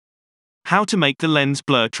How to make the lens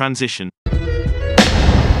blur transition.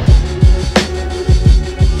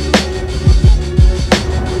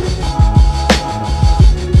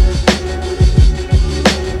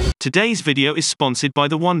 Today's video is sponsored by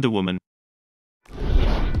the Wonder Woman.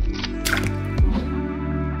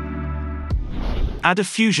 Add a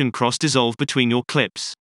Fusion Cross Dissolve between your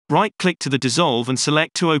clips. Right-click to the dissolve and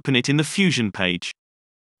select to open it in the Fusion page.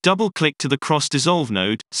 Double-click to the Cross Dissolve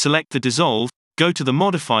node, select the dissolve, go to the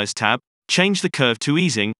Modifiers tab, change the curve to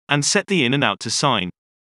easing, and set the in and out to sign.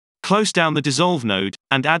 Close down the dissolve node,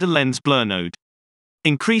 and add a lens blur node.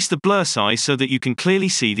 Increase the blur size so that you can clearly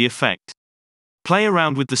see the effect. Play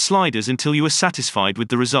around with the sliders until you are satisfied with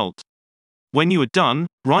the result. When you are done,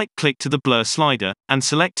 right-click to the blur slider, and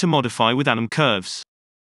select to modify with anim curves.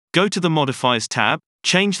 Go to the Modifiers tab,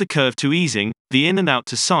 change the curve to easing, the in and out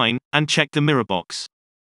to sign, and check the mirror box.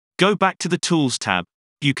 Go back to the Tools tab.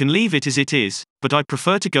 You can leave it as it is, but I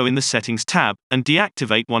prefer to go in the Settings tab, and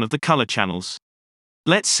deactivate one of the color channels.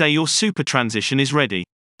 Let's say your super transition is ready.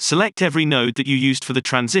 Select every node that you used for the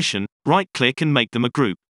transition, right-click and make them a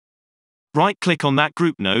group. Right-click on that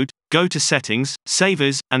group node, go to Settings, Save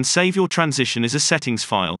As, and save your transition as a settings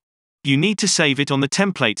file. You need to save it on the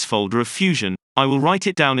Templates folder of Fusion. I will write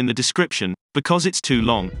it down in the description, because it's too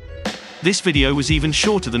long. This video was even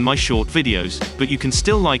shorter than my short videos, but you can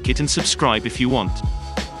still like it and subscribe if you want.